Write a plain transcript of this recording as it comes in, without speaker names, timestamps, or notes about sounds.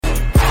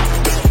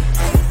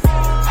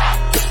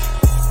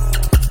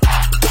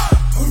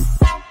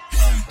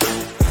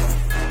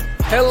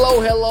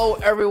Hello,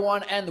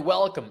 everyone, and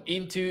welcome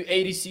into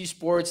ADC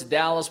Sports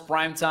Dallas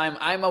Primetime.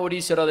 I'm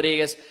Mauricio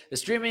Rodriguez,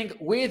 streaming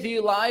with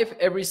you live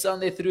every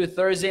Sunday through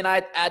Thursday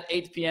night at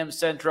 8 p.m.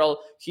 Central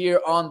here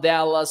on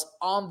Dallas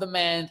On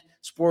Demand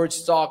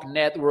Sports Talk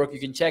Network. You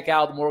can check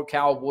out more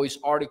Cowboys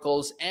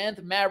articles and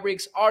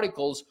Mavericks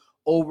articles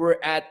over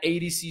at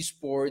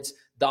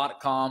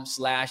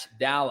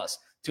adcsports.com/Dallas.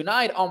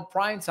 Tonight on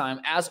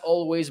Primetime, as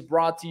always,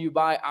 brought to you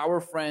by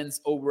our friends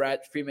over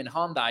at Freeman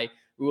Hyundai.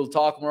 We will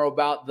talk more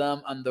about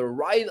them on the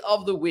ride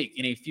of the week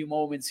in a few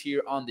moments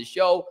here on the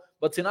show.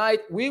 But tonight,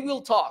 we will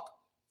talk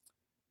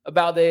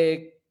about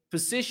the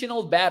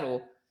positional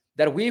battle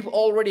that we've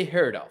already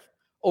heard of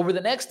over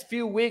the next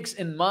few weeks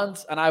and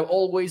months. And I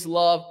always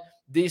love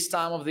this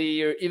time of the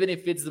year, even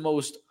if it's the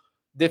most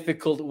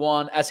difficult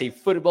one as a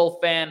football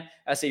fan,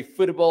 as a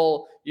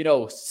football,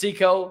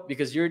 sicko,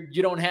 because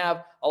you don't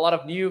have a lot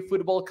of new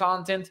football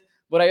content.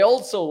 But I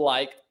also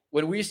like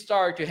when we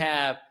start to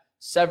have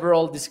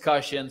several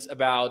discussions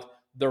about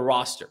the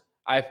roster.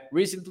 I've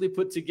recently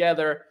put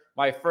together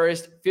my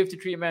first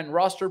 53-man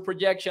roster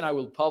projection. I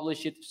will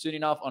publish it soon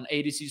enough on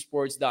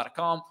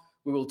adcsports.com.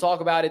 We will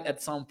talk about it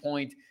at some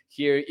point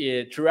here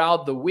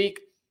throughout the week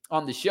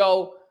on the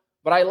show.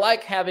 But I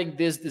like having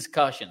these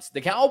discussions.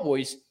 The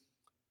Cowboys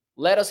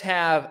let us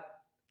have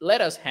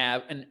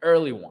an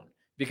early one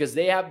because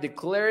they have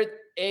declared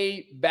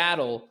a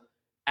battle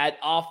at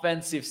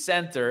offensive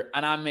center,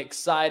 and I'm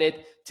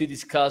excited to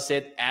discuss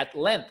it at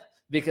length.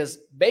 Because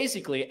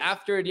basically,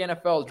 after the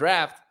NFL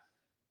draft,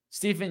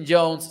 Stephen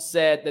Jones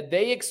said that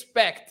they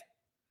expect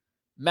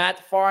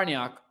Matt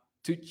Farniok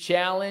to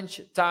challenge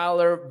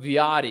Tyler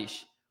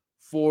Biadasz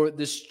for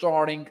the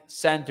starting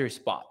center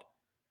spot.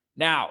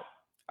 Now,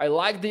 I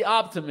like the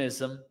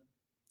optimism,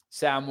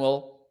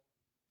 Samuel,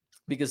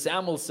 because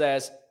Samuel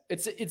says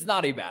it's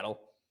not a battle.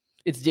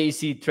 It's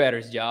JC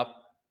Tretter's job.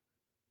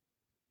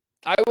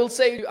 I will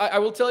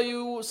tell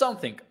you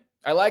something.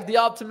 I like the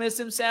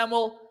optimism,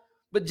 Samuel.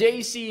 But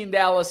JC in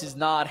Dallas is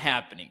not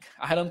happening.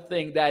 I don't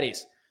think that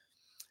is.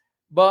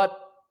 But,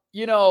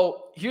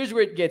 here's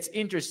where it gets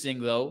interesting,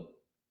 though.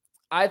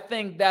 I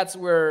think that's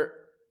where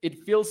it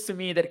feels to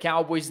me that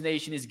Cowboys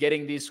Nation is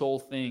getting this whole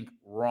thing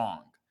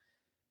wrong.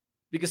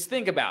 Because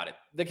think about it.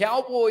 The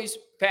Cowboys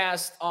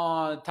passed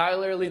on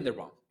Tyler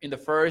Linderbaum in the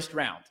first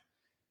round.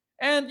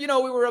 And, we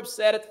were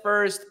upset at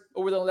first.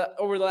 Over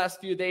the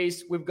last few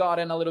days, we've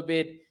gotten a little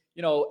bit,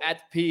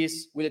 at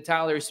peace with the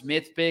Tyler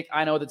Smith pick.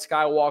 I know that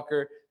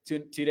Skywalker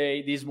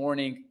this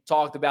morning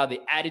talked about the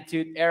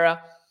attitude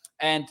era,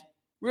 and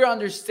we're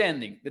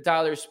understanding the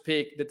Tyler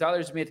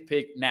Smith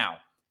pick now.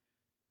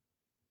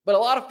 But a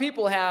lot of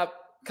people have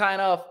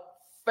kind of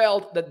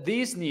felt that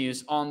this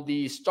news on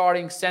the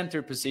starting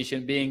center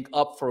position being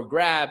up for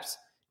grabs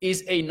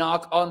is a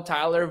knock on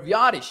Tyler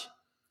Biadasz.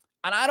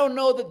 And I don't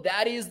know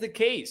that is the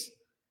case.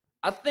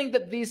 I think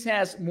that this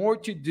has more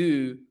to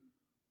do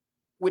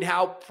with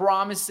how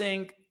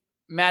promising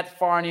Matt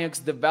Farniok's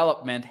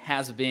development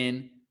has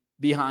been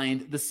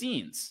behind the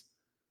scenes.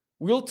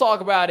 We'll talk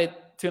about it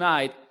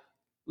tonight.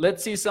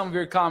 Let's see some of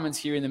your comments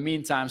here in the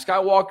meantime.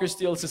 Skywalker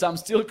still says, I'm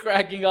still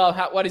cracking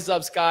up. What is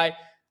up, Sky?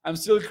 I'm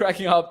still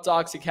cracking up.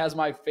 Toxic has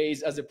my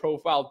face as a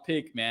profile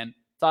pic, man.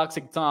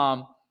 Toxic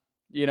Tom,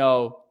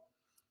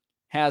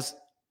 has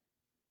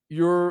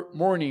your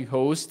morning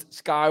host,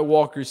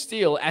 Skywalker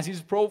Steel, as his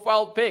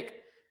profile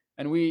pic.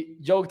 And we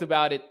joked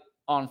about it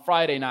on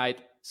Friday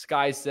night.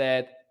 Sky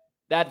said,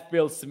 that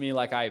feels to me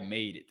like I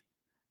made it.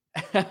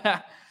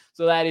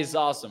 So that is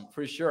awesome,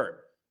 for sure.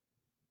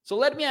 So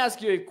let me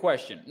ask you a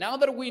question. Now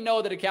that we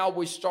know that the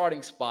Cowboys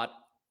starting spot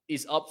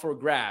is up for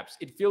grabs,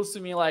 it feels to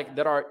me like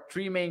there are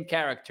three main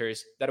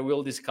characters that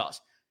we'll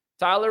discuss.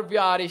 Tyler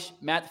Biadasz,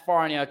 Matt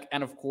Farniok,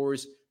 and of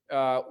course,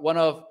 one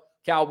of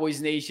Cowboys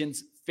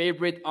Nation's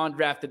favorite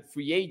undrafted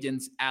free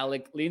agents,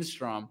 Alec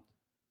Lindstrom.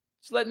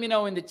 So let me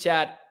know in the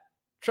chat.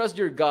 Trust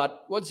your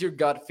gut. What's your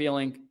gut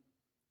feeling?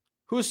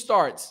 Who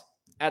starts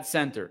at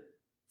center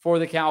for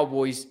the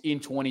Cowboys in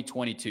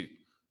 2022?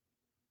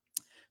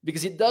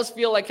 Because it does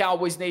feel like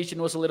Cowboys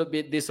Nation was a little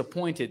bit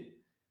disappointed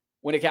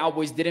when the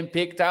Cowboys didn't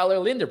pick Tyler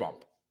Linderbaum,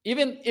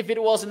 even if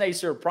it wasn't a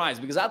surprise,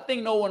 because I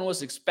think no one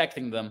was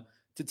expecting them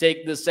to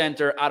take the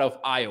center out of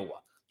Iowa.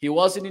 He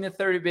wasn't in the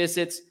 30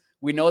 visits.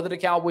 We know that the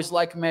Cowboys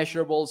like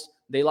measurables.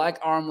 They like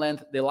arm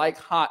length. They like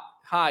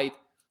height.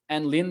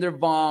 And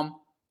Linderbaum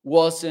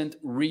wasn't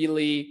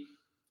really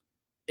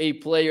a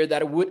player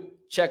that would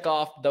check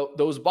off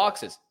those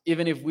boxes,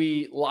 even if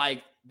we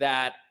like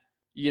that,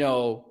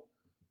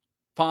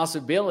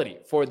 possibility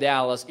for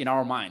Dallas in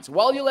our minds.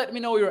 Well, you let me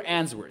know your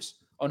answers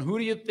on who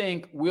do you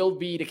think will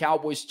be the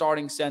Cowboys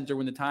starting center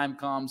when the time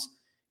comes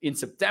in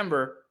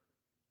September.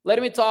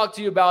 Let me talk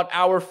to you about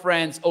our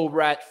friends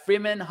over at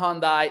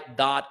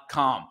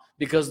FreemanHyundai.com,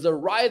 because the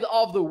ride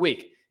of the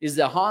week is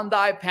the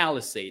Hyundai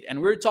Palisade,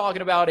 and we're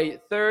talking about a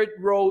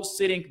third-row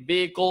sitting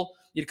vehicle.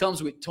 It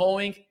comes with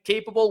towing,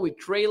 capable with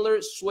trailer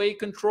sway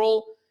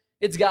control.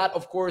 It's got,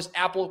 of course,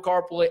 Apple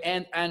CarPlay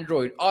and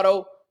Android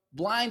Auto,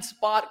 blind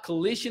spot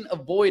collision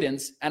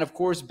avoidance, and of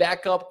course,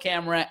 backup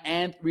camera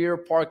and rear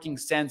parking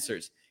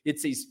sensors.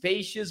 It's a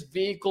spacious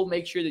vehicle.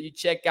 Make sure that you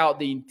check out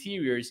the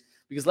interiors,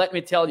 because let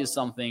me tell you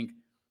something.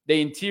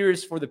 The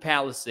interiors for the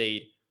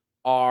Palisade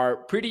are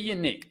pretty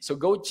unique. So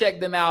go check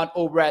them out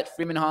over at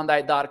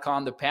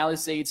freemanhyundai.com. The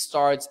Palisade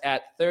starts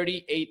at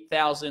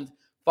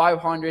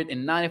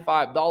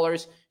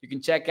 $38,595. You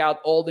can check out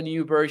all the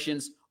new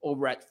versions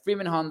over at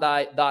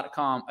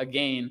freemanhyundai.com.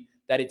 Again,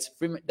 that is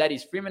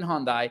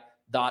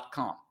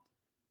freemanhyundai.com.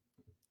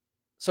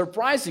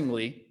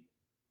 Surprisingly,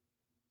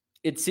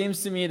 it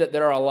seems to me that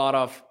there are a lot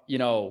of,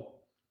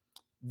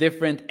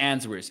 different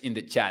answers in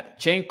the chat.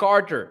 Shane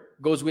Carter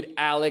goes with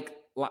Alec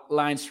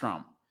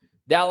Lindstrom.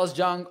 Dallas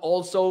Young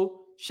also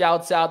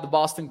shouts out the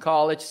Boston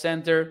College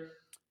Center.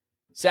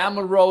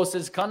 Samuel Rose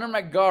says, Connor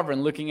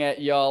McGovern, looking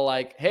at y'all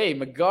like, hey,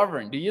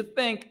 McGovern, do you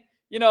think,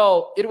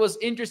 it was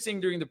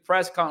interesting during the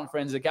press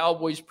conference, the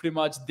Cowboys pretty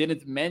much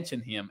didn't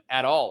mention him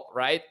at all,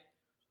 right?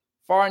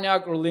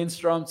 Farniok or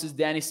Lindstrom says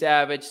Danny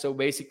Savage, so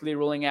basically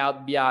ruling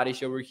out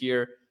Biadish over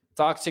here.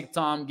 Toxic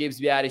Tom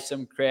gives Biadish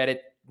some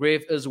credit.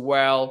 Griff as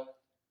well.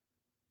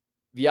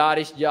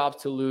 Biadish job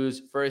to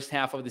lose. First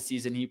half of the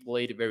season, he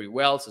played very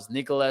well, says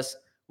Nicholas,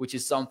 which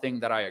is something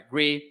that I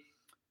agree.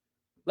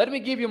 Let me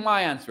give you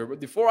my answer. But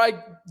before I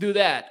do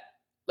that,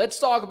 let's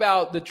talk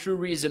about the true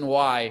reason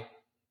why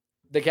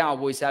the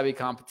Cowboys have a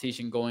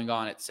competition going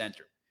on at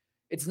center.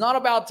 It's not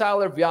about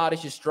Tyler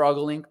Biadish is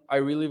struggling. I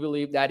really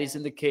believe that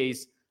isn't the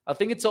case. I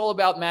think it's all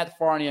about Matt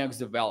Farniok's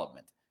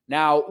development.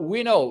 Now,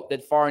 we know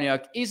that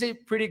Farniok is a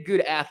pretty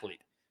good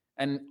athlete.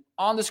 And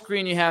on the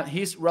screen, you have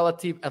his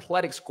relative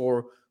athletic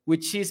score,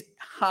 which is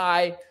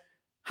high,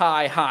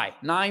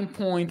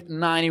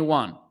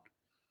 9.91.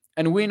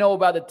 And we know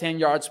about the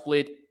 10-yard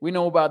split. We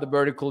know about the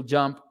vertical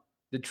jump,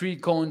 the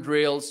 3-cone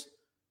drills.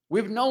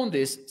 We've known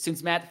this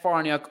since Matt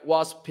Farniok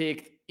was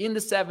picked in the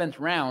 7th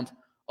round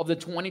of the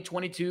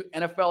 2022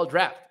 NFL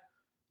Draft.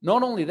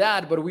 Not only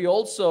that, but we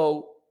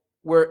also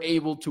were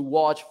able to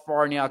watch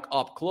Farniok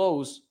up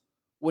close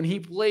when he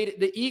played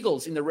the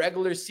Eagles in the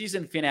regular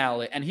season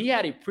finale, and he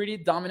had a pretty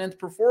dominant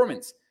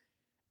performance.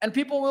 And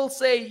people will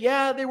say,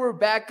 yeah, they were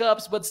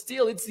backups, but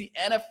still, it's the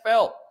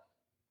NFL.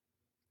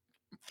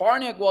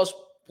 Farniok was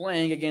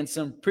playing against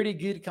some pretty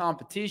good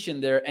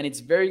competition there, and it's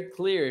very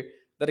clear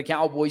that the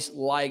Cowboys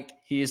liked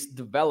his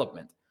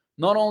development.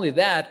 Not only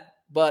that,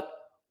 but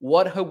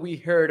what have we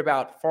heard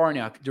about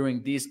Farniok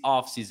during this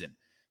offseason?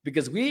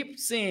 Because we've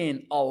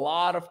seen a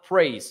lot of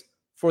praise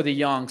for the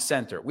young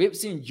center. We've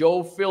seen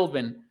Joe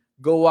Philbin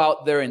go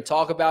out there and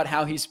talk about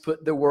how he's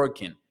put the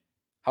work in,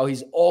 how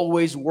he's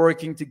always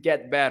working to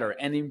get better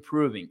and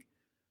improving.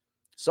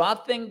 So I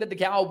think that the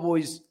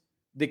Cowboys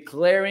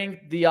declaring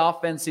the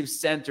offensive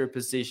center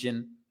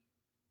position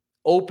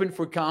open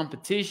for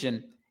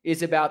competition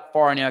is about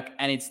Farniok,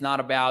 and it's not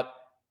about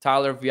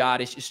Tyler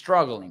Biadish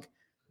struggling.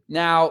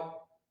 Now,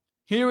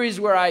 here is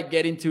where I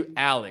get into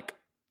Alec.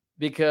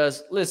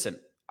 Because, listen,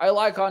 I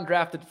like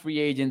undrafted free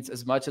agents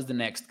as much as the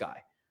next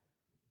guy.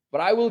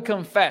 But I will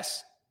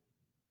confess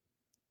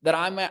that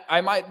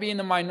I might be in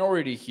the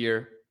minority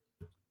here.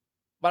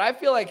 But I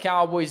feel like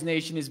Cowboys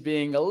Nation is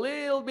being a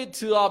little bit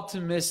too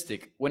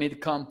optimistic when it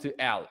comes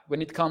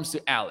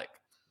to Alec.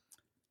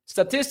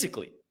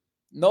 Statistically,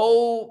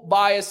 no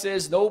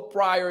biases, no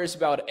priors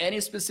about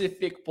any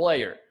specific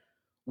player.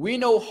 We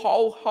know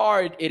how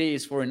hard it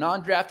is for a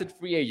non-drafted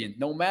free agent,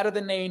 no matter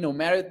the name, no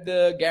matter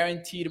the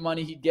guaranteed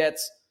money he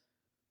gets.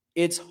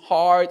 It's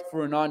hard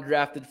for a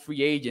non-drafted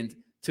free agent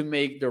to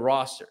make the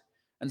roster.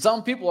 And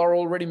some people are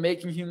already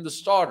making him the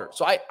starter.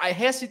 So I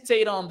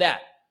hesitate on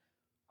that.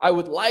 I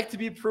would like to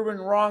be proven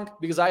wrong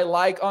because I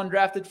like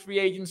undrafted free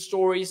agent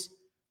stories.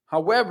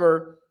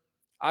 However,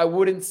 I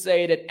wouldn't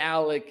say that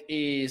Alec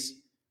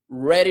is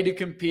ready to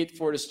compete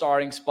for the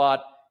starting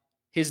spot.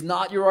 He's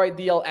not your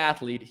ideal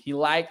athlete. He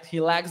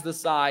lacks the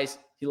size.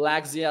 He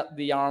lacks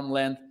the arm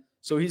length.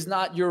 So he's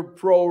not your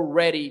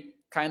pro-ready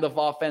kind of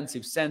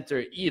offensive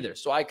center either.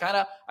 So I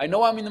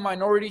know I'm in the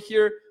minority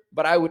here,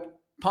 but I would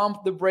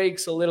pump the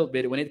brakes a little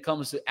bit when it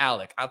comes to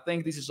Alec. I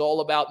think this is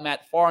all about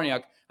Matt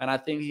Farniok, and I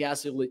think he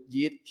has a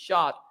legit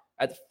shot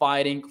at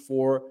fighting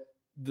for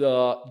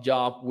the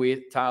job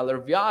with Tyler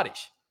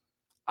Biadish.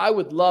 I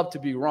would love to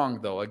be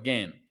wrong, though,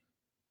 again,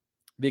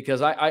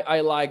 because I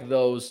like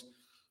those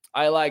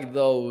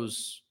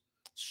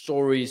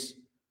stories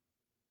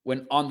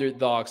when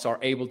underdogs are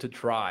able to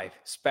thrive,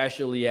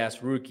 especially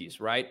as rookies,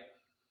 right?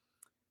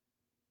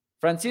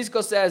 Francisco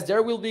says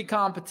there will be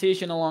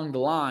competition along the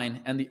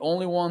line, and the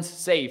only ones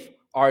safe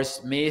are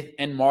Smith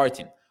and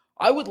Martin.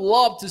 I would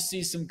love to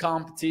see some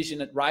competition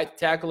at right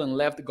tackle and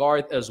left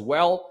guard as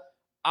well.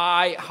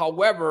 I,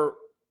 however,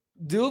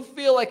 do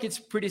feel like it's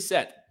pretty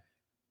set.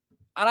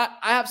 And I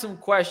have some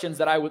questions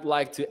that I would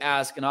like to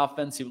ask an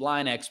offensive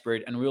line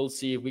expert, and we'll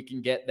see if we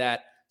can get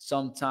that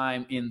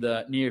sometime in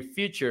the near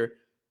future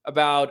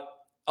about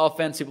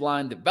offensive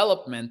line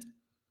development.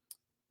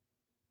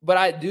 But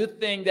I do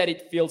think that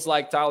it feels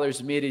like Tyler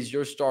Smith is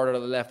your starter at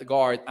the left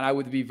guard, and I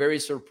would be very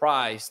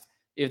surprised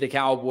if the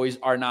Cowboys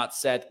are not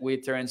set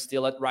with Terrence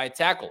Steele at right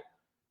tackle.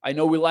 I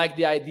know we like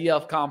the idea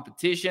of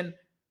competition,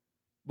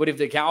 but if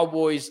the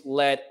Cowboys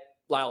let,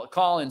 Lyle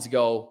Collins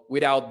go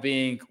without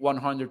being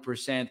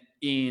 100%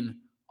 in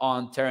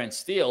on Terrence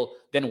Steele,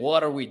 then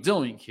what are we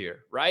doing here,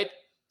 right?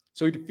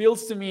 So it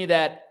feels to me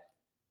that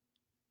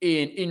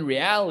in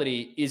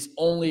reality it's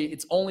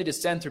only the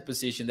center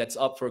position that's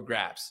up for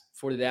grabs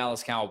for the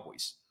Dallas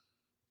Cowboys.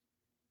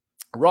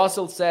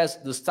 Russell says,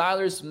 does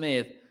Tyler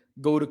Smith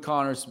go to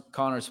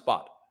Connor's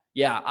spot?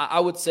 Yeah, I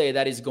would say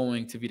that is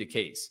going to be the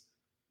case.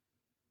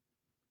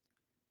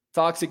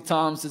 Toxic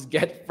Tom says,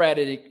 get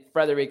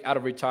Frederick out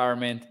of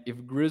retirement if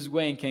Bruce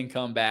Wayne can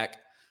come back.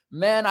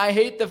 Man, I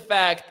hate the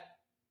fact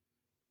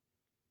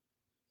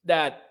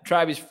that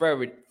Travis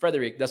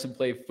Frederick doesn't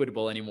play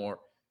football anymore.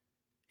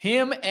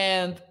 Him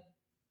and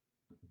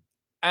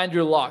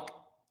Andrew Luck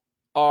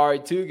are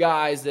two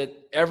guys that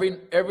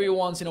every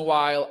once in a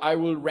while I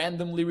will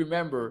randomly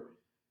remember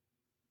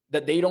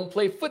that they don't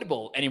play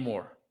football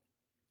anymore.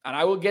 And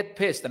I will get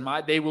pissed and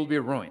my day will be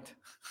ruined.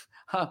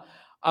 I'm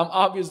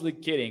obviously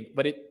kidding,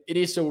 but it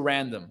is so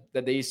random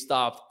that they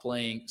stopped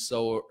playing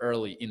so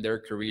early in their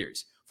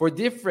careers for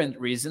different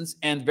reasons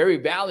and very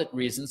valid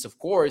reasons, of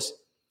course,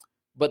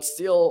 but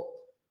still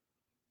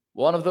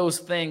one of those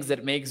things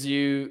that makes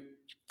you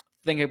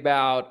think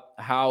about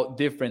how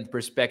different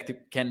perspective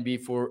can be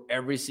for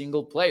every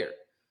single player.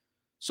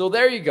 So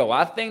there you go.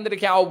 I think that the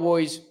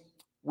Cowboys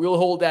will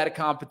hold that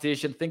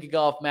competition, thinking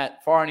of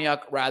Matt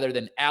Farniok rather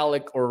than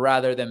Alec, or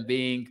rather than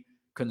being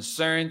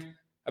concerned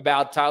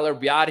about Tyler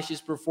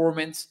Biadish's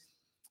performance.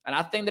 And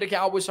I think that the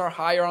Cowboys are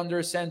higher on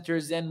their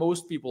centers than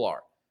most people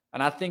are.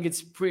 And I think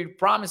it's pretty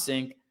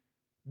promising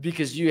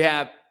because you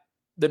have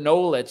the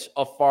knowledge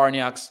of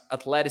Farniok's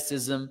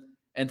athleticism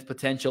and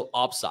potential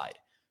upside.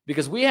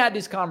 Because we had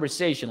this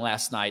conversation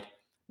last night.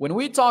 When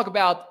we talk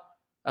about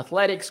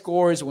athletic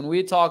scores, when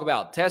we talk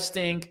about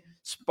testing,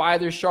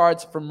 spider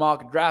charts from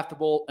mock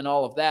draftable and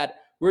all of that,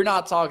 we're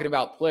not talking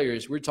about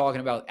players, we're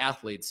talking about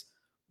athletes.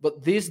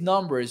 But these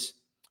numbers,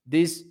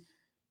 these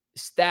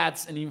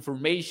stats and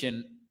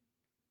information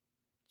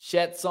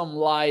shed some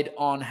light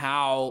on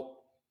how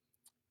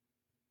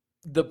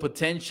the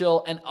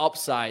potential and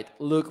upside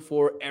look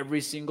for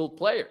every single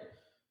player.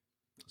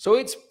 So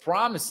it's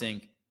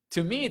promising.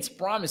 To me, it's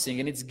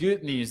promising, and it's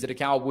good news that the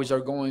Cowboys are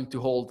going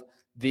to hold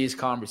this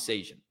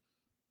conversation.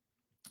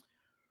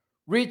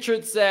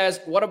 Richard says,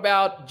 what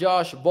about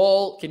Josh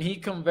Ball? Can he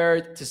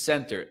convert to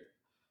center?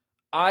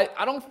 I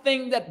don't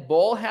think that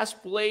Ball has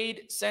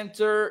played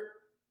center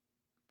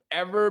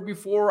ever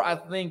before. I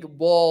think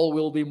Ball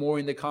will be more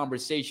in the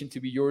conversation to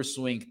be your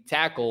swing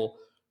tackle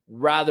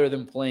rather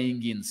than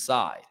playing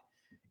inside.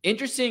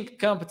 Interesting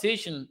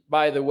competition,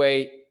 by the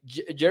way.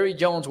 Jerry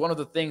Jones, one of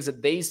the things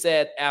that they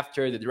said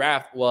after the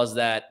draft was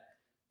that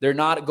they're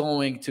not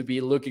going to be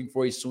looking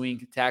for a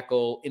swing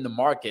tackle in the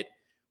market,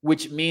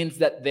 which means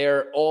that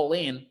they're all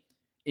in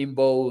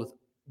both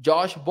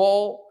Josh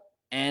Ball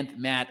and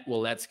Matt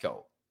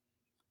Waletzko.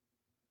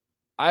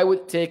 I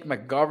would take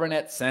McGovern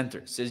at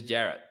center, says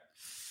Jared.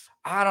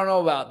 I don't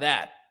know about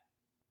that.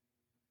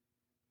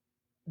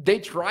 They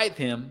tried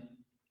him.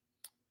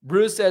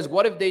 Bruce says,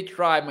 what if they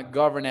try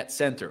McGovern at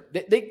center?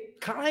 They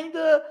kind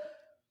of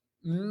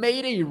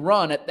made a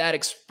run at that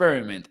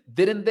experiment,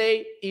 didn't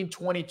they, in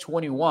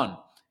 2021?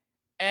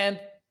 And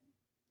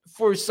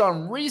for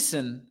some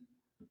reason,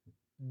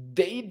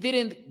 they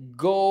didn't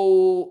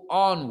go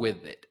on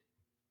with it.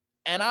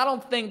 And I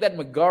don't think that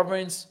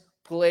McGovern's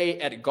play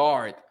at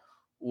guard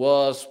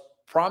was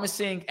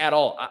promising at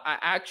all. I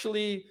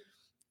actually,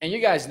 and you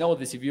guys know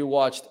this if you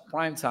watched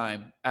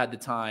Primetime at the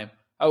time,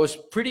 I was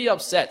pretty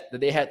upset that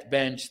they had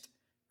benched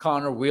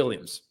Connor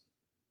Williams.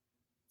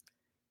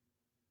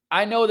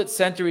 I know that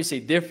center is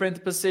a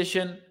different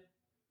position,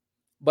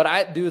 but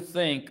I do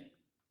think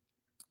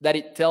that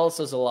it tells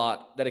us a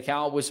lot that the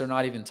Cowboys are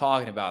not even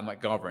talking about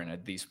McGovern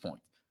at this point.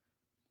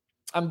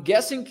 I'm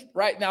guessing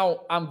right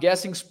now,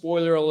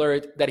 spoiler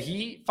alert, that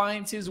he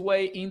finds his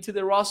way into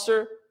the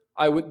roster.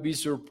 I would be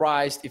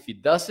surprised if he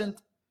doesn't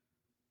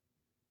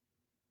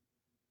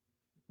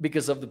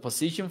because of the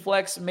position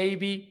flex,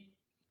 maybe.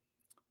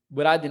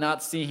 But I did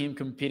not see him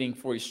competing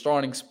for a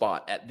starting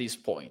spot at this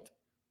point.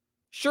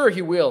 Sure,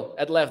 he will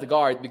at left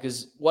guard,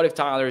 because what if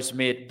Tyler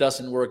Smith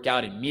doesn't work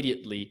out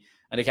immediately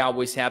and the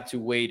Cowboys have to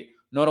wait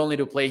not only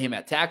to play him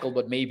at tackle,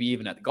 but maybe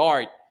even at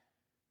guard.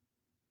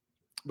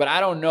 But I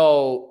don't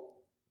know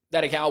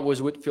that the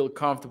Cowboys would feel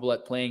comfortable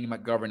at playing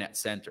McGovern at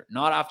center.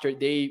 Not after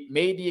they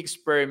made the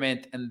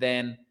experiment and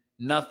then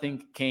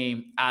nothing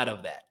came out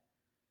of that.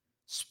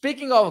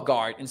 Speaking of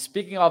guard and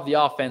speaking of the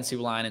offensive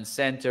line and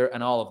center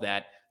and all of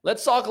that,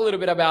 let's talk a little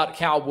bit about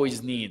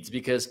Cowboys needs,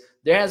 because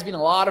there has been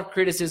a lot of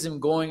criticism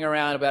going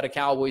around about a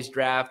Cowboys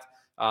draft.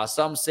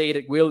 Some say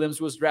that Williams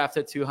was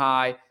drafted too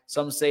high.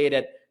 Some say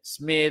that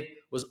Smith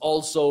was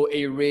also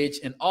a reach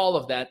and all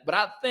of that. But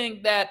I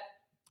think that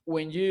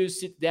when you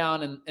sit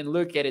down and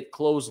look at it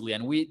closely,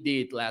 and we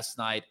did last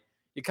night,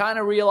 you kind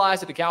of realize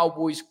that the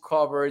Cowboys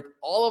covered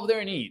all of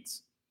their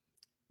needs,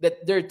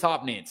 that their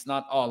top needs,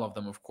 not all of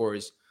them, of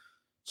course.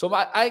 So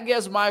I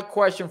guess my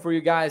question for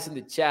you guys in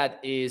the chat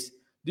is,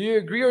 do you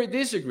agree or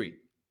disagree?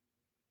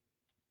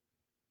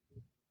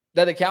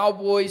 that the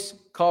Cowboys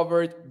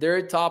covered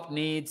their top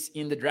needs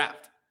in the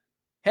draft.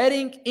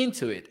 Heading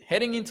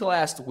into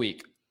last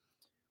week,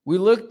 we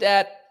looked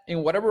at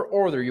in whatever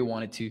order you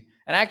wanted to.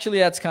 And actually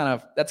that's kind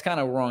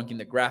of wrong in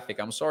the graphic.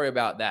 I'm sorry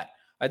about that.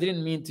 I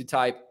didn't mean to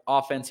type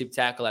offensive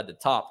tackle at the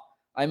top.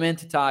 I meant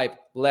to type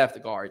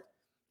left guard,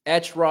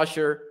 edge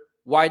rusher,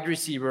 wide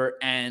receiver,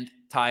 and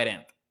tight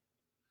end.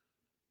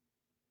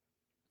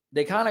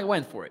 They kind of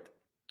went for it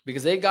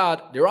because they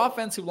got their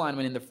offensive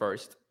lineman in the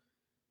first,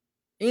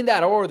 in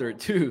that order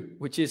too,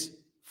 which is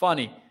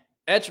funny.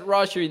 Edge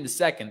rusher in the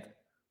second,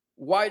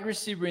 wide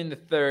receiver in the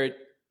third,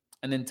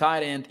 and then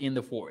tight end in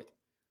the fourth.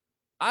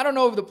 I don't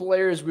know if the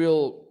players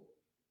will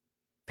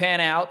pan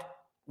out.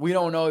 We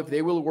don't know if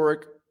they will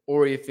work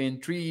or if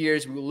in 3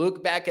 years we'll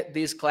look back at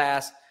this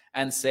class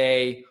and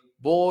say,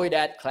 boy,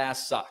 that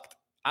class sucked.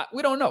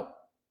 We don't know.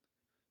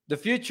 The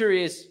future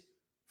is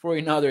for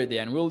another day,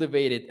 and we'll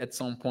debate it at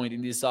some point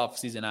in this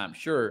offseason, I'm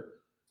sure.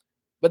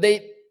 But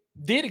they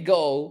did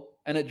go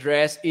and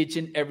address each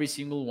and every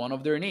single one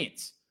of their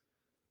needs.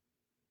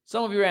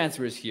 Some of your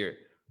answers here.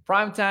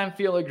 Primetime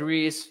Phil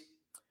agrees.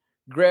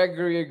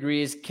 Gregory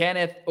agrees.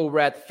 Kenneth over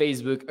at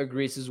Facebook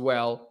agrees as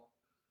well.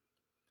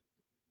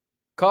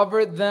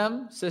 Covered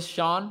them, says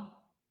Sean,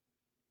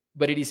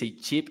 but it is a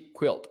cheap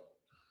quilt.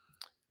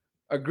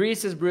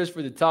 Agrees, says Bruce,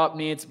 for the top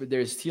needs, but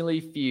there's still a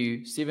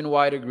few. Stephen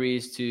White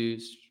agrees too.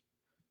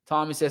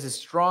 Tommy says, I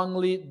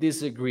strongly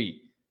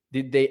disagree.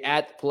 Did they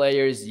add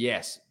players?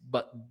 Yes.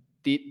 But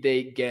did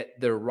they get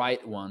the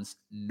right ones?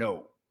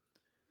 No.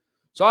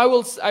 So I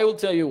will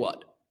tell you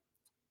what.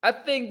 I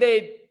think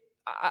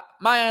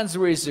my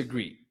answer is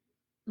agree.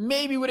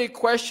 Maybe with a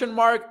question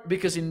mark,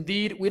 because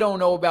indeed we don't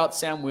know about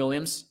Sam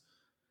Williams.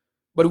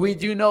 But we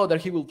do know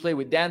that he will play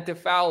with Dante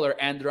Fowler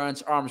and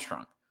Dorrance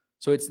Armstrong.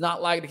 So it's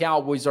not like the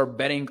Cowboys are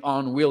betting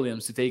on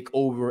Williams to take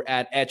over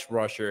at edge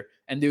rusher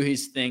and do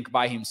his thing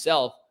by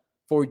himself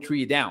for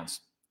 3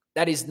 downs.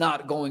 That is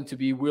not going to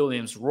be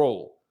Williams'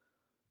 role.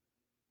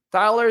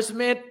 Tyler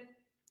Smith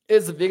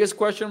is the biggest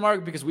question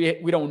mark because we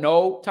don't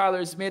know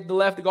Tyler Smith, the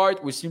left guard.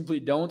 We simply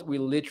don't. We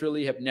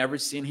literally have never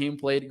seen him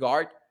play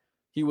guard.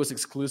 He was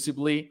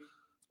exclusively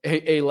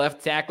a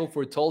left tackle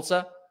for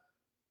Tulsa.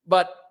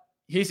 But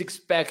he's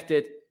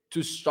expected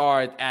to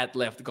start at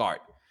left guard.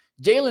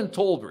 Jalen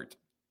Tolbert,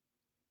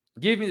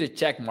 give me the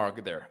check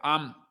mark there.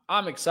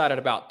 I'm excited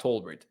about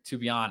Tolbert, to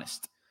be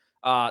honest.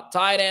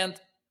 Tight end,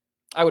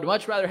 I would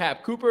much rather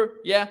have Cooper,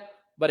 yeah,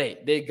 but hey,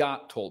 they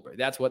got Tolbert.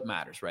 That's what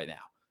matters right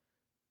now.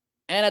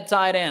 And at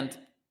tight end,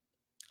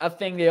 I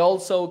think they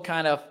also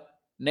kind of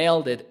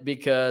nailed it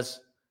because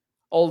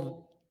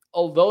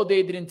although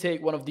they didn't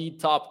take one of the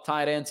top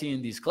tight ends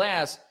in this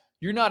class,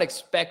 you're not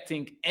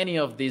expecting any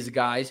of these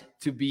guys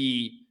to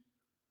be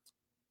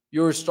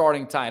your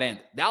starting tight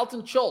end.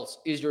 Dalton Schultz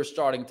is your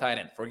starting tight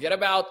end. Forget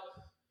about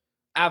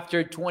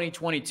after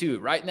 2022.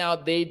 Right now,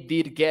 they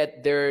did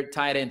get their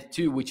tight end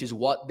too, which is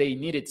what they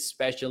needed,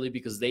 especially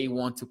because they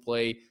want to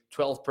play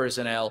 12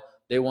 personnel.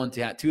 They want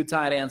to have 2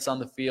 tight ends on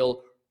the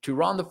field to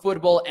run the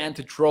football and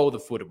to throw the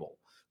football,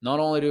 not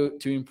only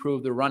to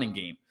improve the running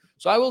game.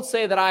 So I will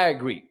say that I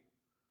agree.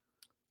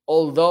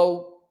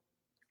 Although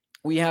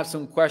we have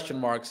some question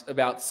marks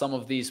about some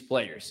of these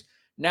players.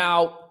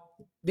 Now,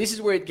 this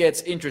is where it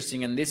gets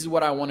interesting, and this is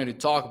what I wanted to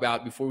talk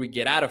about before we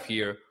get out of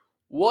here.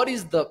 What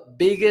is the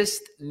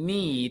biggest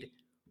need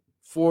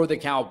for the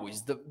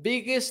Cowboys? The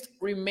biggest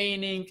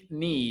remaining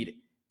need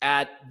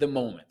at the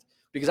moment?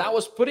 Because I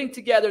was putting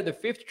together the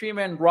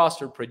 53-man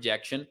roster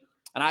projection,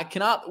 and I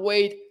cannot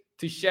wait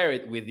to share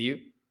it with you.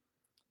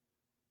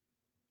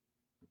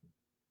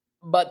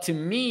 But to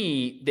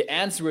me, the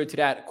answer to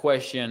that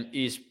question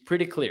is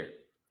pretty clear.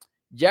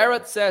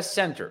 Jared says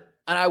center.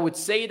 And I would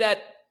say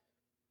that,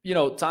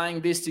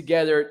 tying this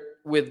together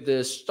with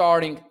the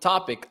starting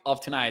topic of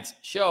tonight's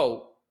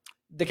show,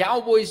 the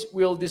Cowboys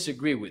will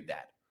disagree with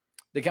that.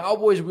 The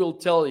Cowboys will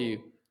tell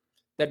you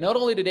that not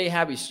only do they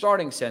have a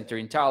starting center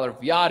in Tyler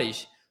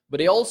Viadish, but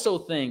they also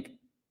think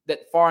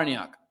that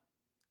Farniok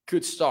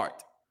could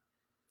start.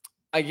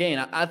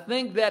 Again, I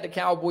think that the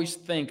Cowboys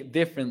think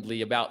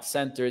differently about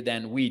center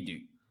than we do.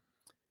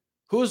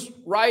 Who's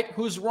right,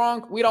 who's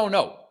wrong, we don't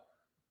know.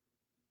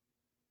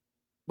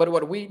 But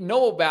what we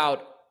know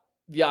about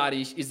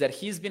Viadish is that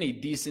he's been a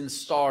decent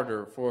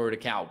starter for the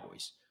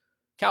Cowboys.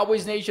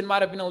 Cowboys Nation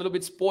might have been a little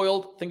bit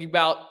spoiled thinking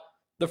about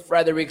the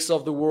Fredericks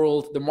of the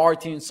world, the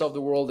Martins of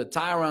the world, the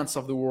Tyrants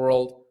of the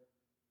world.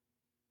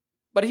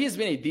 But he's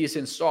been a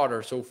decent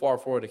starter so far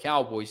for the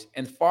Cowboys.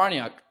 And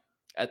Farniok,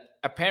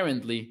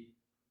 apparently,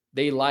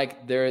 they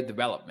like their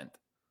development.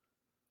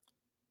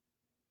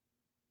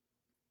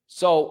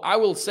 So I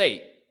will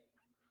say,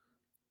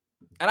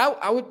 and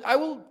I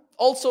will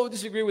also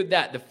disagree with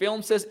that. The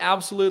film says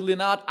absolutely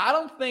not.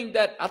 I think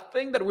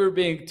that we're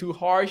being too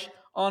harsh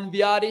on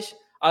Viadish.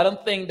 I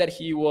don't think that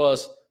he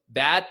was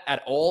bad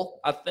at all.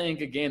 I think,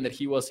 again, that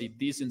he was a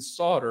decent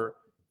starter,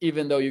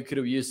 even though you could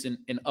have used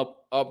an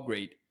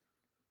upgrade.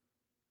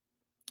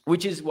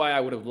 Which is why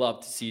I would have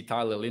loved to see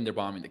Tyler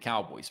Linderbaum in the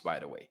Cowboys, by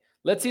the way.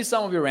 Let's see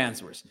some of your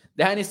answers.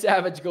 Danny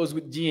Savage goes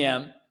with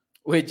GM.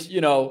 which,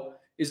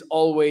 is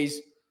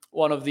always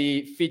one of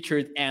the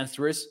featured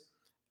answers.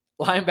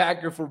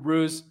 Linebacker for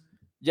Bruce,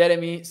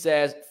 Jeremy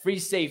says free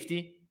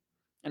safety.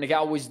 And the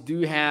Cowboys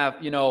do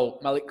have,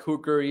 Malik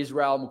Hooker,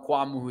 Israel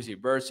Mukwamu, who's a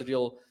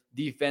versatile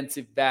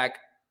defensive back,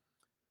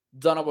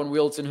 Donovan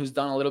Wilson, who's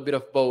done a little bit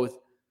of both,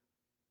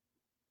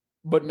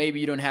 but maybe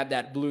you don't have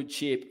that blue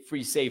chip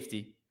free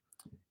safety.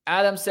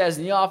 Adam says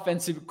the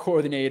offensive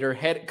coordinator,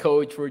 head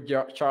coach for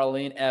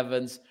Charlene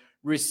Evans,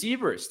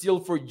 receiver still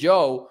for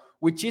Joe,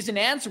 which is an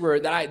answer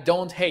that I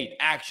don't hate,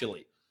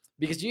 actually.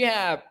 Because you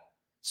have,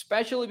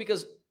 especially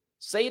because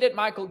say that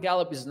Michael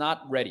Gallup is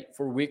not ready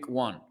for week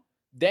 1.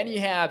 Then you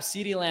have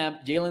CeeDee Lamb,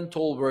 Jalen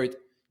Tolbert,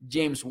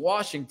 James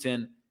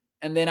Washington.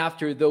 And then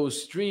after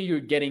those 3,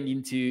 you're getting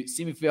into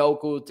Simi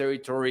Fehoko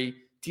territory,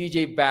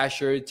 TJ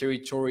Basher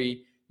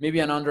territory, maybe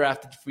an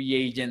undrafted free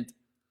agent.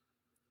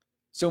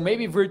 So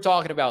maybe if we're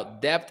talking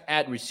about depth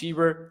at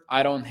receiver,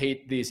 I don't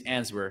hate this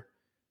answer.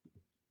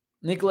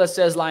 Nicholas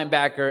says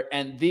linebacker,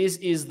 and this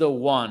is the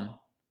one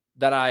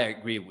that I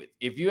agree with.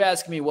 If you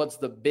ask me what's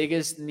the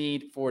biggest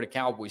need for the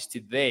Cowboys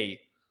today,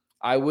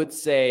 I would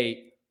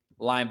say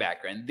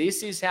linebacker. And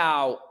this is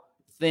how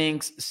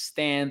things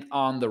stand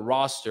on the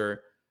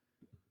roster.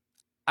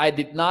 I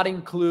did not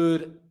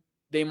include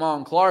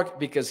Damon Clark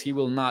because he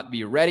will not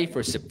be ready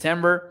for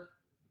September.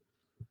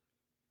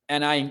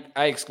 And I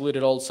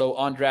excluded also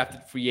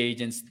undrafted free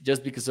agents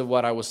just because of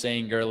what I was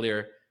saying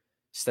earlier.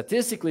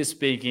 Statistically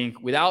speaking,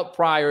 without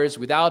priors,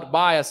 without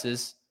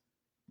biases,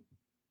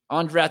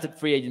 undrafted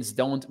free agents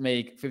don't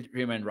make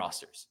 53-man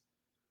rosters.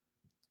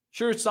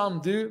 Sure, some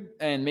do,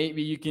 and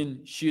maybe you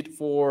can shoot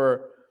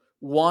for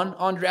one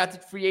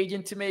undrafted free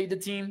agent to make the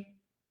team.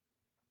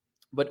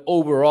 But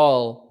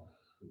overall,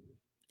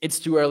 it's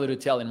too early to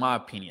tell, in my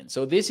opinion.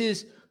 So this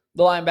is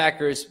the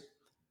linebackers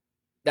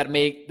that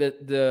make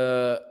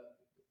the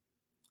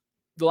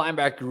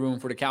linebacker room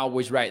for the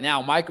Cowboys right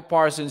now. Micah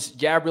Parsons,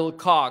 Jabril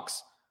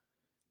Cox,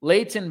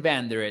 Leighton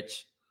Vander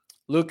Esch,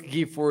 Luke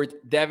Gifford,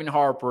 Devin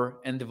Harper,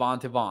 and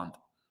Devontae Vaughn.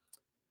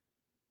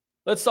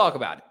 Let's talk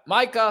about it.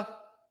 Micah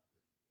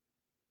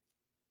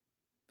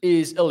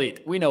is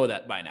elite. We know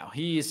that by now.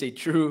 He is a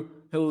true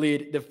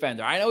elite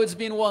defender. I know it's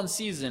been one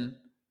season,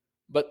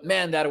 but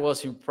man, that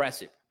was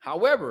impressive.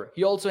 However,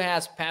 he also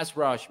has pass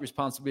rush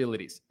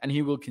responsibilities, and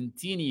he will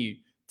continue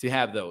to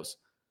have those.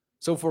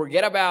 So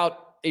forget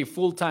about a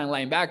full-time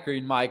linebacker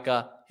in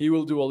Micah. He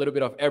will do a little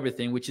bit of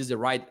everything, which is the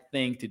right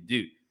thing to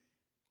do.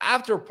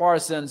 After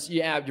Parsons,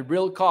 you have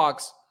Jabril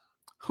Cox,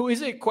 who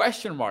is a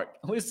question mark.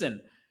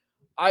 Listen,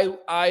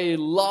 I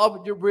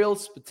love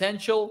Jabril's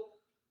potential.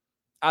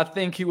 I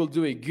think he will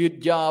do a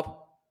good job.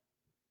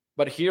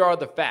 But here are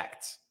the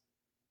facts.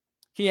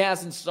 He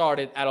hasn't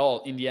started at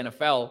all in the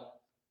NFL.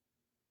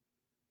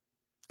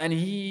 And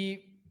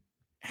he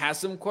has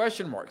some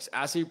question marks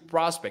as a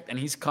prospect. And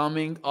he's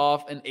coming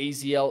off an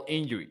ACL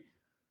injury.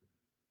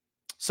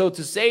 So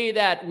to say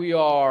that we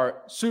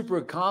are super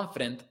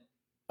confident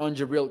on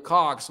Jabril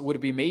Cox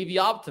would be maybe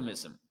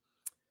optimism.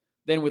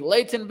 Then with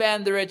Leighton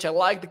Vander Esch, I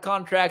like the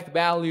contract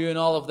value and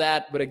all of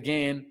that. But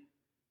again,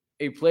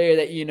 a player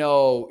that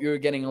you're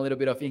getting a little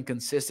bit of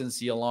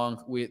inconsistency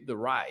along with the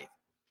ride.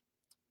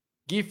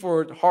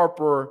 Gifford,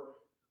 Harper,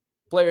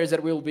 players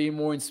that will be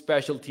more in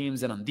special teams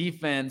than on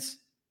defense.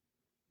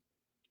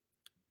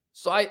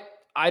 So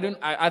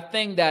I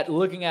think that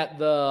looking at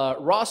the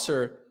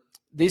roster,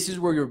 this is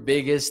where your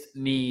biggest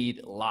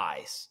need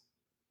lies.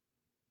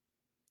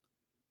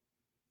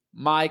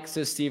 Mike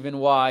says Stephen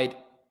White.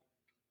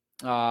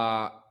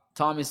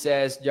 Tommy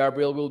says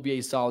Jabril will be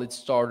a solid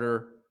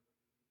starter.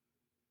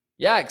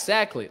 Yeah,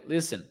 exactly.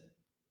 Listen,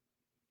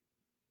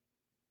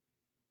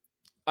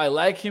 I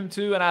like him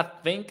too, and I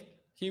think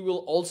he will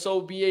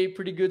also be a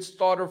pretty good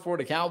starter for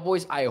the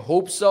Cowboys. I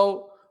hope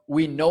so.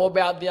 We know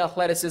about the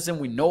athleticism.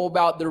 We know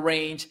about the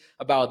range,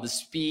 about the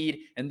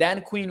speed. And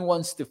Dan Quinn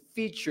wants to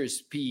feature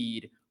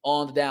speed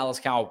on the Dallas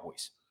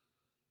Cowboys,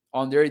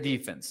 on their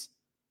defense.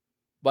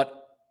 But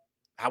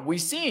have we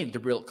seen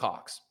Jabril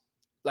Cox?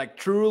 Like,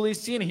 truly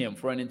seen him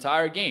for an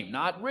entire game?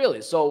 Not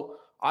really. So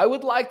I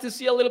would like to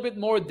see a little bit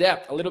more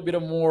depth, a little bit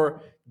of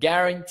more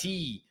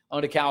guarantee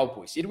on the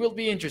Cowboys. It will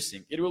be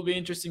interesting. It will be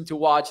interesting to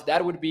watch.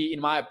 That would be,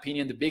 in my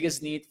opinion, the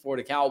biggest need for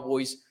the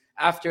Cowboys.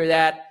 After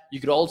that, you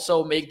could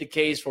also make the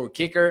case for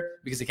kicker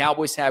because the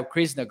Cowboys have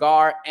Chris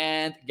Nagar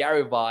and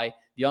Gary Vi,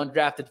 the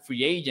undrafted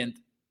free agent,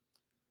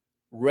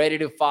 ready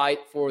to fight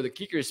for the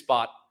kicker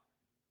spot.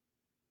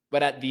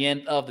 But at the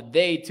end of the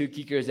day, 2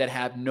 kickers that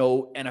have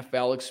no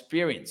NFL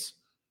experience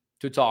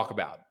to talk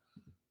about.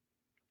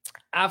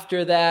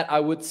 After that, I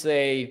would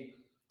say,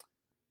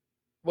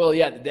 well,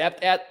 yeah, the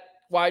depth at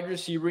wide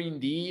receiver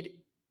indeed,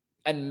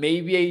 and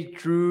maybe a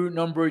true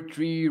number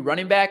 3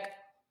 running back.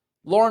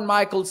 Lauren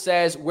Michael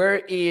says, where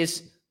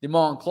is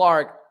Damon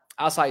Clark?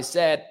 As I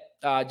said,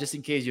 just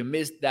in case you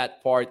missed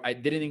that part, I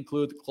didn't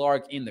include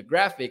Clark in the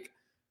graphic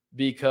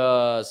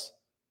because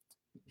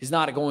he's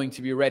not going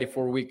to be ready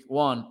for week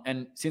 1.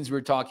 And since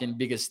we're talking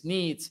biggest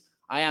needs,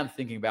 I am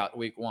thinking about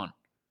week 1.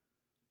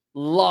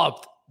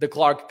 Loved the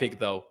Clark pick,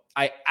 though.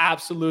 I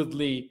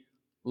absolutely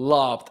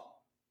loved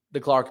the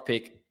Clark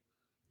pick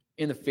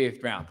in the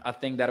 5th round. I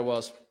think that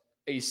was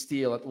a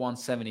steal at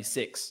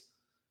 176.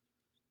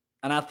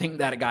 And I think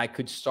that guy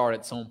could start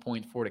at some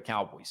point for the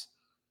Cowboys.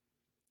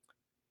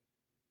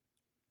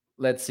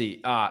 Let's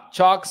see.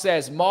 Chalk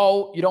says,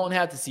 Mo, you don't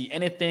have to see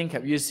anything.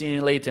 Have you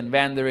seen Leighton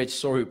Vander Esch?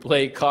 Sorry,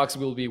 play. Cox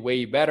will be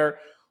way better.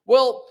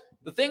 Well,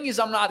 the thing is,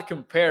 I'm not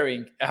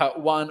comparing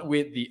one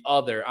with the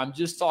other. I'm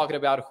just talking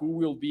about who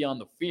will be on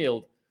the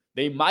field.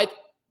 They might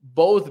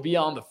both be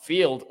on the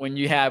field when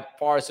you have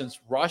Parsons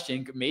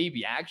rushing,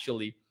 maybe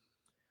actually.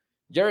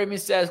 Jeremy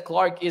says,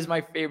 Clark is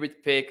my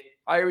favorite pick.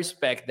 I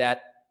respect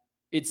that.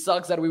 It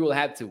sucks that we will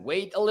have to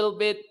wait a little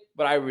bit,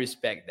 but I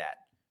respect that.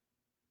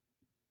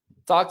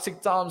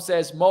 Toxic Tom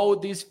says, Mo,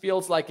 this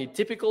feels like a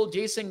typical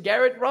Jason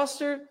Garrett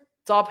roster,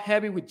 top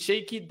heavy with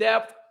shaky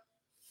depth.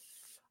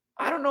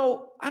 I don't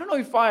know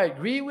if I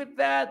agree with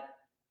that.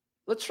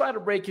 Let's try to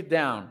break it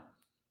down.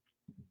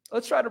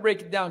 Because I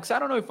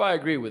don't know if I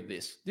agree with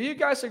this. Do you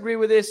guys agree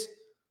with this?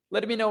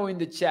 Let me know in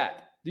the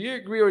chat. Do you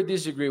agree or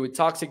disagree with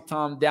Toxic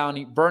Tom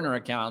Downey burner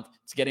account?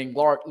 It's getting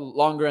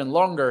longer and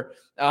longer,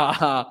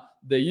 the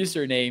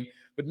username.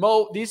 But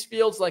Mo, this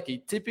feels like a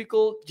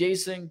typical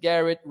Jason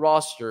Garrett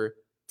roster,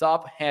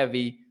 top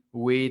heavy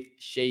with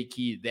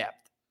shaky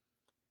depth.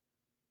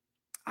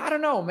 I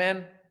don't know,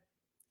 man.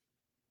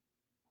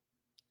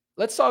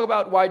 Let's talk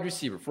about wide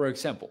receiver, for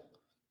example.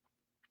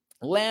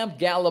 Lamb,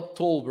 Gallup,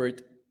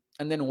 Tolbert,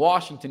 and then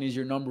Washington is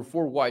your number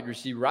 4 wide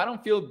receiver. I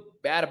don't feel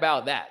bad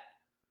about that.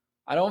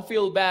 I don't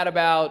feel bad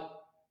about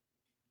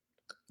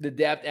the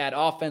depth at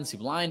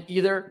offensive line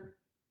either.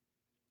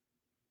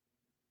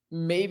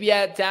 Maybe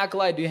at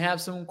tackle, I do have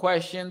some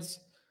questions.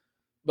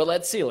 But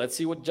let's see. Let's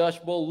see what Josh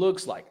Ball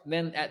looks like.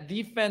 Then at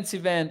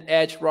defensive end,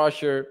 edge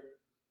rusher,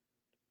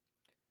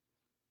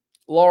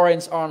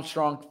 Lawrence,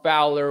 Armstrong,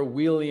 Fowler,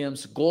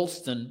 Williams,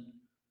 Golston.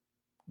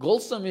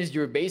 Golston is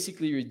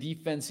basically your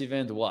defensive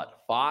end,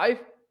 5?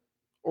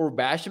 Or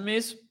Basham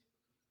is.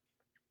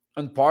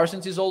 And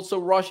Parsons is also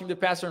rushing the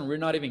passer, and we're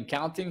not even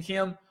counting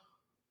him.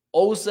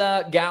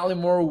 Osa,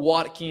 Gallimore,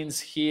 Watkins,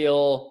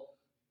 Hill.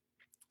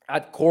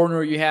 At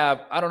corner, you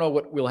have, I don't know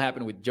what will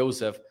happen with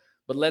Joseph,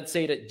 but let's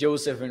say that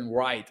Joseph and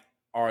Wright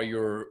are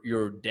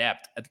your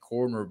depth at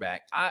cornerback.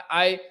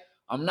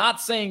 I'm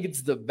not saying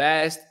it's the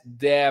best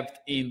depth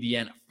in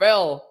the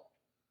NFL.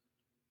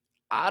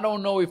 I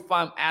don't know if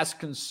I'm as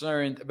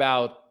concerned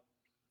about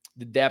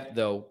the depth,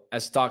 though,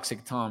 as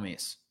Toxic Tom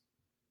is.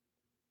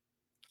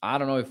 I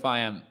don't know if I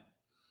am.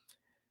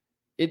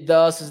 It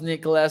does,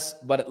 Nicholas,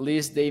 but at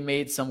least they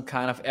made some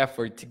kind of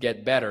effort to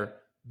get better.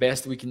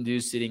 Best we can do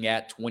sitting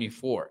at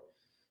 24.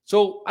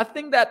 So I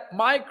think that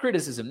my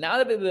criticism,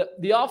 now that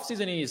the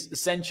offseason is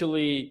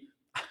essentially,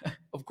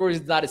 of course,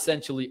 it's not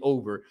essentially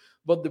over,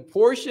 but the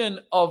portion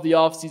of the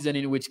offseason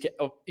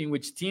in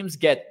which teams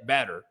get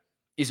better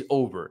is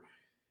over.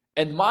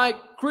 And my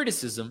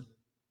criticism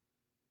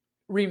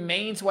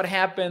remains what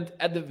happened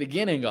at the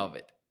beginning of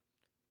it.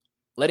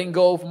 Letting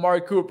go of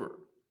Mark Cooper.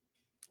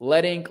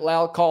 Letting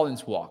Lyle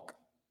Collins walk.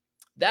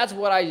 That's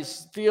what I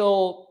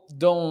still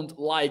don't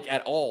like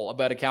at all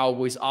about a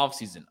Cowboys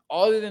offseason.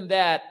 Other than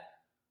that,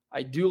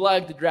 I do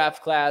like the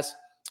draft class.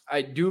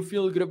 I do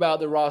feel good about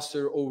the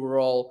roster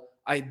overall.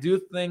 I do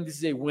think this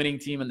is a winning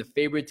team and the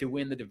favorite to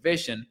win the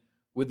division,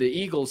 with the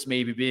Eagles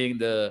maybe being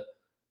the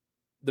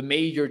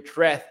major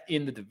threat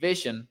in the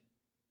division.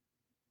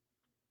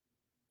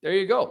 There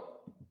you go.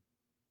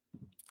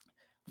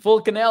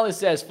 Fulcanelli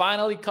says,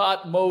 finally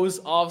caught Mo's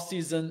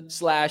offseason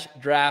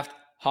 / draft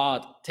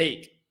hot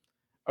take.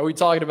 Are we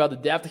talking about the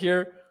depth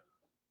here?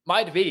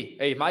 Might be.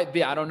 Hey, might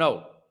be. I don't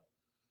know.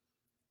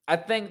 I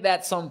think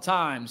that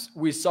sometimes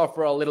we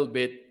suffer a little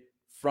bit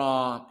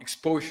from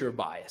exposure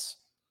bias.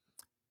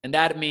 And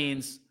that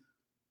means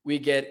we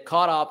get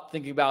caught up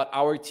thinking about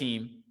our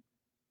team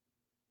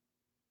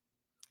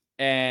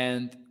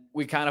and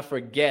we kind of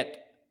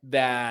forget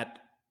that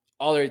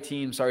other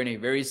teams are in a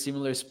very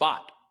similar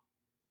spot.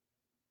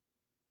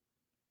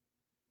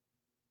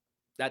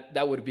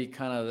 That would be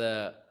kind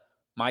of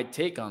my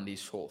take on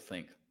this whole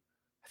thing.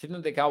 I think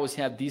that the Cowboys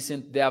have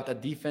decent depth at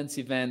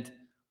defensive end,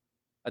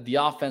 at the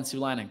offensive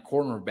line and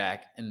cornerback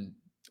and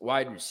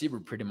wide receiver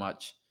pretty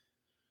much.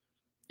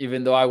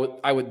 Even though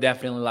I would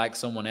definitely like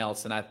someone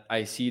else, and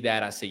I see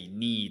that as a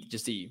need.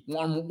 Just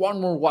one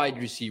more wide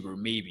receiver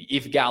maybe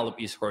if Gallup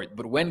is hurt.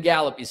 But when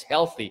Gallup is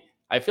healthy,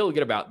 I feel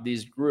good about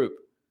this group.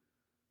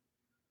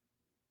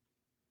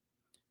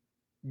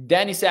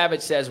 Danny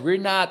Savage says, we're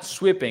not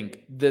sweeping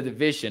the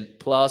division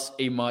plus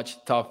a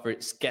much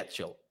tougher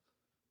schedule.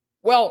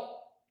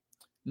 Well,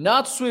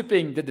 not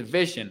sweeping the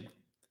division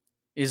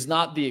is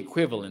not the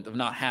equivalent of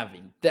not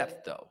having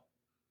depth, though.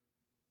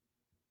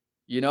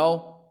 You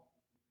know?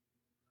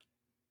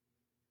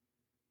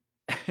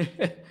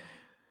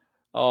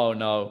 Oh,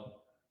 no.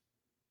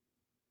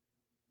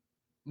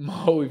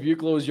 Mo, if you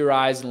close your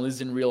eyes and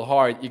listen real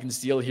hard, you can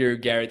still hear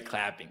Garrett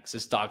clapping,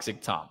 says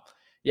Toxic Tom.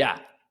 Yeah.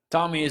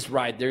 Tommy is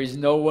right. There is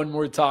no one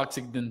more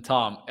toxic than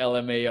Tom,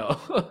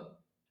 LMAO.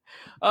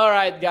 All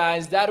right,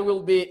 guys, that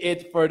will be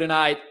it for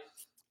tonight.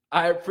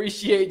 I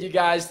appreciate you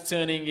guys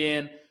tuning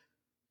in.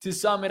 To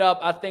sum it up,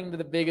 I think that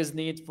the biggest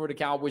need for the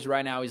Cowboys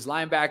right now is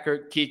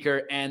linebacker,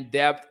 kicker, and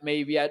depth,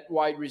 maybe at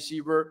wide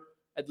receiver,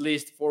 at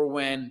least for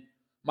when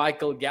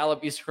Michael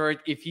Gallup is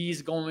hurt, if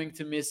he's going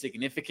to miss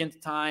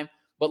significant time.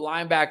 But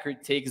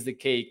linebacker takes the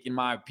cake, in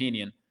my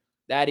opinion.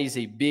 That is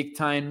a big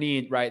time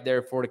need right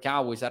there for the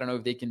Cowboys. I don't know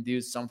if they can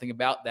do something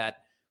about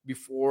that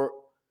before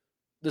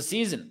the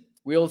season.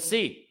 We'll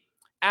see.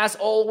 As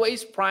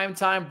always, Prime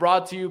Time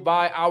brought to you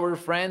by our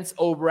friends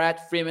over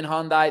at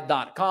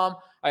freemanhyundai.com.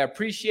 I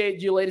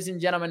appreciate you, ladies and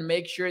gentlemen.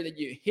 Make sure that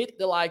you hit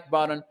the like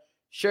button,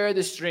 share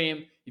the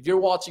stream. If you're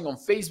watching on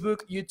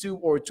Facebook, YouTube,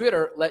 or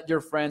Twitter, let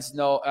your friends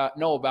know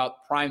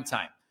about Prime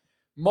Time.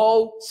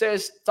 Mo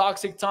says,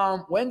 Toxic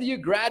Tom, when do you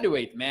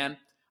graduate, man?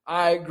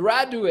 I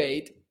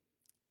graduate,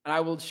 and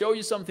I will show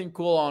you something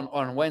cool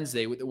on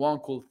Wednesday with the One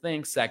Cool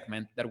Thing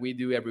segment that we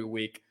do every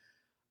week.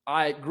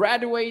 I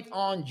graduate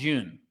on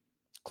June,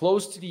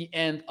 close to the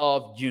end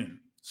of June.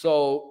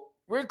 So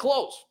we're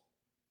close.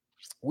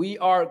 We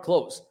are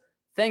close.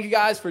 Thank you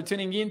guys for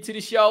tuning in to the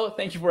show.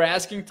 Thank you for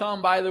asking,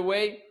 Tom, by the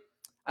way.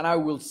 And I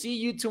will see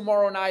you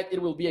tomorrow night.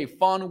 It will be a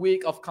fun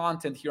week of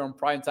content here on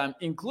Primetime,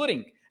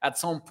 including at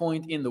some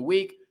point in the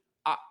week,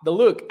 the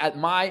look at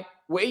my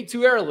way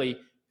too early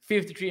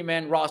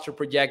 53-man roster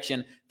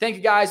projection. Thank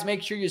you guys.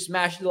 Make sure you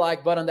smash the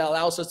like button. That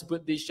allows us to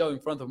put this show in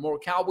front of more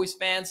Cowboys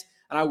fans.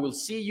 And I will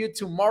see you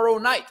tomorrow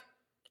night,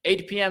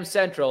 8 p.m.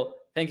 Central.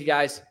 Thank you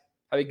guys.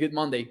 Have a good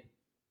Monday.